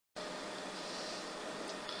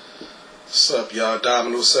What's up, y'all?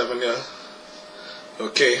 Dominoes 7 here.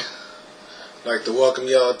 Okay. I'd like to welcome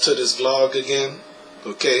y'all to this vlog again.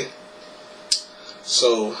 Okay.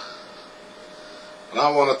 So, what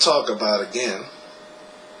I want to talk about again,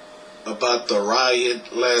 about the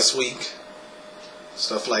riot last week,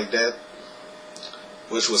 stuff like that,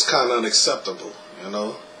 which was kind of unacceptable, you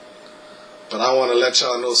know. But I want to let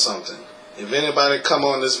y'all know something. If anybody come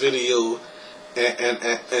on this video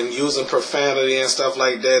and using profanity and stuff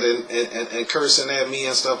like that and cursing at me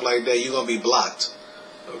and stuff like that, you're going to be blocked.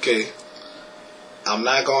 Okay? I'm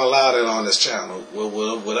not going to allow that on this channel.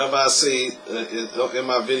 Whatever I say in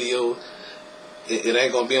my video, it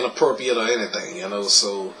ain't going to be inappropriate or anything, you know.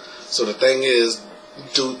 So the thing is,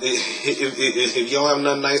 if you don't have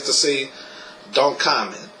nothing nice to say, don't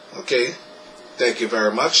comment. Okay? Thank you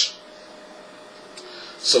very much.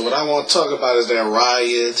 So what I want to talk about is that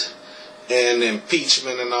riot and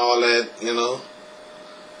impeachment and all that, you know.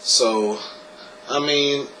 So, I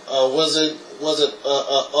mean, was it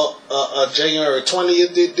January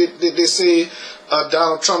 20th? Did they say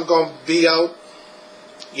Donald Trump gonna be out?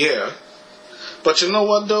 Yeah. But you know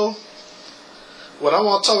what though? What I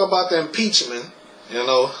want to talk about the impeachment, you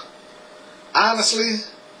know. Honestly,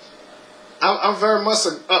 I'm very much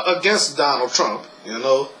against Donald Trump, you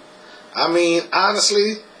know. I mean,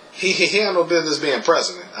 honestly, he had no business being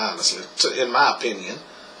president, honestly, in my opinion,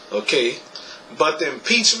 okay? But the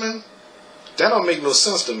impeachment, that don't make no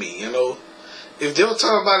sense to me, you know? If they were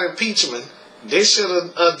talking about impeachment, they should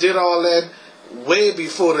have did all that way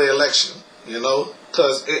before the election, you know?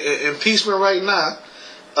 Because impeachment right now,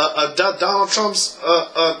 Donald Trump's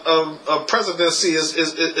presidency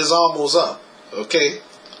is almost up, okay?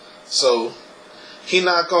 So, he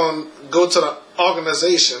not going to go to the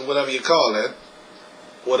organization, whatever you call it,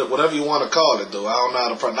 whatever you want to call it, though. I don't know how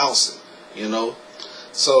to pronounce it, you know.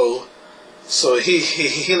 So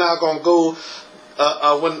he not gonna go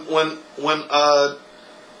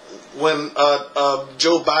when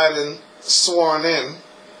Joe Biden sworn in.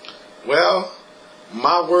 Well,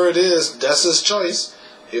 my word is that's his choice.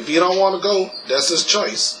 If he don't want to go, that's his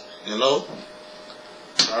choice, you know.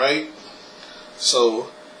 All right.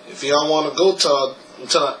 So if he don't want to go to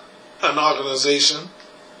an organization,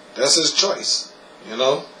 that's his choice. You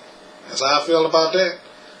know, that's how I feel about that.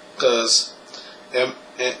 Cause, and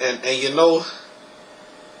you know,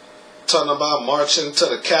 talking about marching to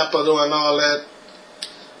the Capitol and all that.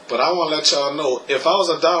 But I want to let y'all know, if I was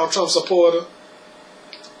a Donald Trump supporter,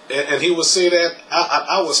 and he would say that,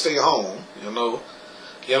 I would stay home. You know,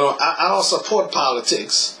 I don't support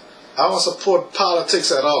politics. I don't support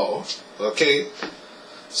politics at all. Okay,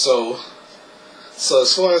 so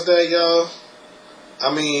as far as that, y'all,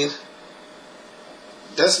 I mean,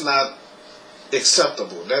 that's not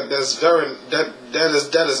acceptable. That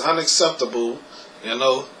is unacceptable, you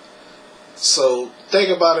know. So think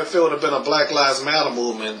about if it would have been a Black Lives Matter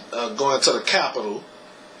movement going to the Capitol,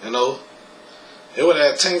 you know. It would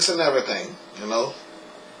have had tanks and everything, you know.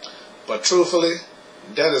 But truthfully,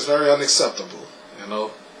 that is very unacceptable, you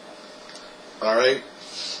know. All right.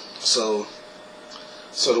 So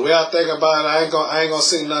the way I think about it, I ain't gonna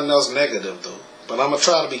say nothing else negative though. But I'm gonna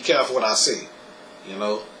try to be careful what I say. You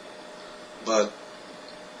know, but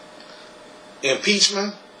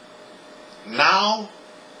impeachment now,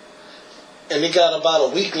 and he got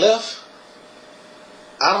about a week left.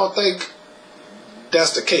 I don't think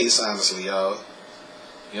that's the case, honestly, y'all.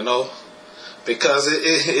 You know, because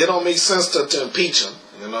it don't make sense to impeach him.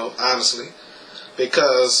 You know, honestly,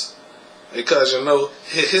 because you know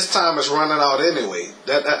his time is running out anyway.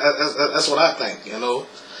 That's what I think. You know,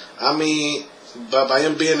 I mean, by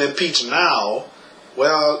him being impeached now.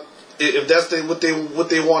 Well, if that's what they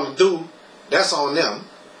want to do, that's on them.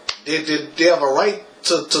 They have a right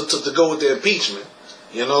to go with the impeachment,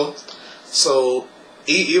 you know. So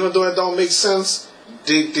even though it don't make sense,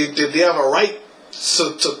 they have a right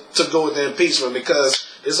to go with the impeachment because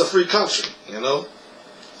it's a free country, you know.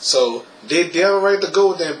 So they have a right to go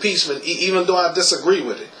with the impeachment, even though I disagree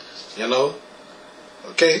with it, you know.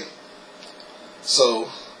 Okay. So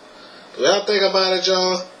the way I think about it,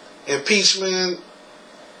 y'all, impeachment.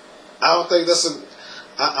 I don't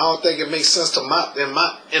think it makes sense in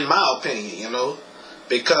my opinion, you know,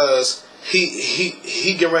 because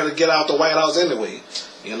he get ready to get out the White House anyway,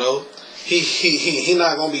 you know. He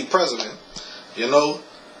not gonna be president, you know.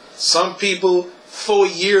 Some people 4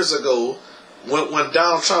 years ago, when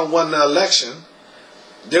Donald Trump won the election,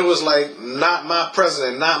 there was like, not my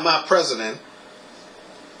president, not my president.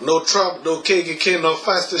 No Trump, no KKK, no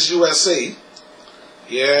fastest USA.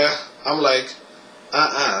 Yeah, I'm like,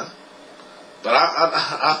 But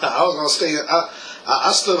I was gonna stay.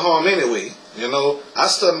 I stood home anyway. You know, I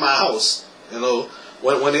stood in my house. You know,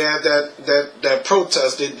 when they had that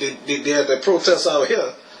protest, they had that protest out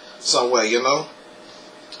here somewhere. You know,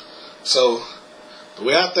 so the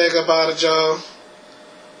way I think about it, y'all,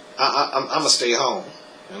 I'm gonna stay home.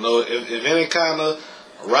 You know, if any kind of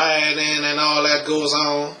rioting and all that goes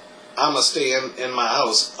on, I'm gonna stay in my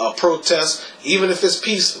house. A protest, even if it's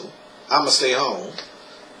peaceful, I'm gonna stay home.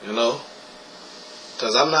 You know,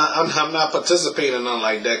 because I'm not participating in nothing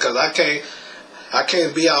like that. Because I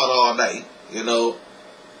can't be out all night. You know,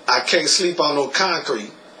 I can't sleep on no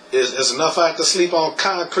concrete. It's enough I have to sleep on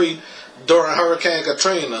concrete during Hurricane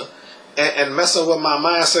Katrina and messing with my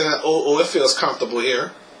mind saying, oh, it feels comfortable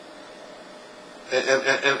here.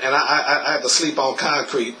 And I had to sleep on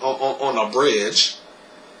concrete on a bridge,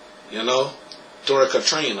 you know, during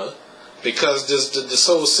Katrina, because this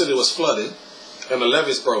whole city was flooded and the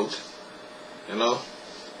levees broke, you know.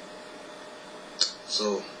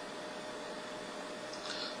 So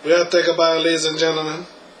we have to think about it, ladies and gentlemen.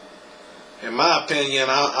 In my opinion,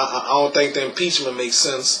 I don't think the impeachment makes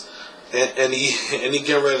sense, and he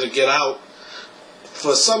getting ready to get out.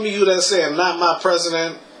 For some of you that say not my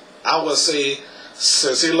president, I would say,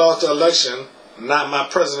 since he lost the election, not my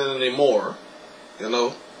president anymore, you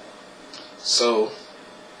know. So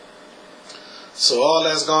all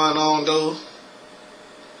that's going on, though,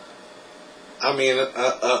 I mean,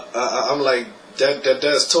 I'm like,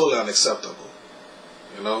 that's totally unacceptable,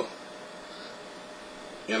 you know.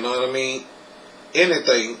 You know what I mean?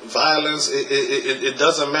 Anything, violence, it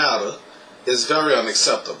doesn't matter. It's very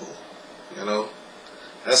unacceptable, you know.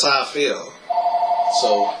 That's how I feel.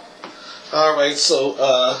 So, all right. So,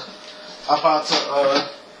 I'm about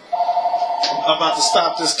to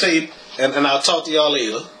stop this tape, and I'll talk to y'all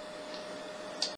later.